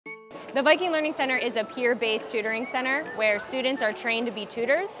The Viking Learning Center is a peer-based tutoring center where students are trained to be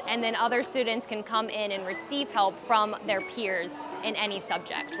tutors, and then other students can come in and receive help from their peers in any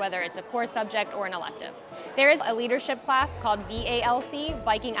subject, whether it's a core subject or an elective. There is a leadership class called VALC,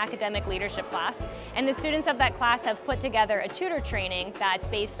 Viking Academic Leadership Class, and the students of that class have put together a tutor training that's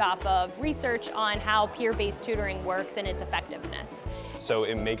based off of research on how peer-based tutoring works and its effectiveness. So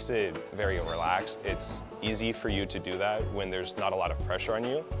it makes it very relaxed. It's easy for you to do that when there's not a lot of pressure on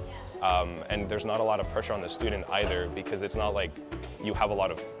you. And there's not a lot of pressure on the student either, because it's not like you have a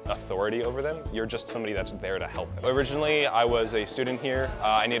lot of authority over them. You're just somebody that's there to help them. Originally, I was a student here.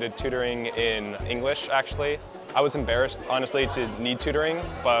 I needed tutoring in English, actually. I was embarrassed, honestly, to need tutoring,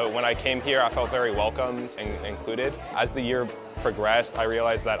 but when I came here, I felt very welcomed and included. As the year progressed, I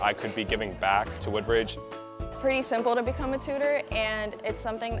realized that I could be giving back to Woodbridge. Pretty simple to become a tutor, and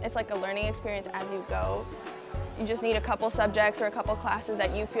it's like a learning experience as you go. You just need a couple subjects or a couple classes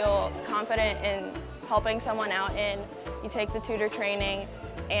that you feel confident in helping someone out in. You take the tutor training,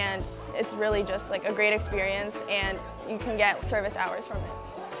 and it's really just like a great experience, and you can get service hours from it.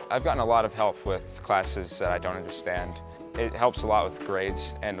 I've gotten a lot of help with classes that I don't understand. It helps a lot with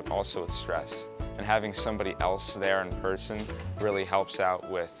grades and also with stress. And having somebody else there in person really helps out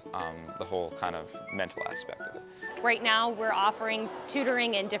with the whole kind of mental aspect of it. Right now we're offering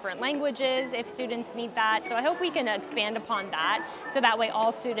tutoring in different languages if students need that, so I hope we can expand upon that so that way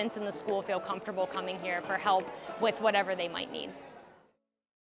all students in the school feel comfortable coming here for help with whatever they might need.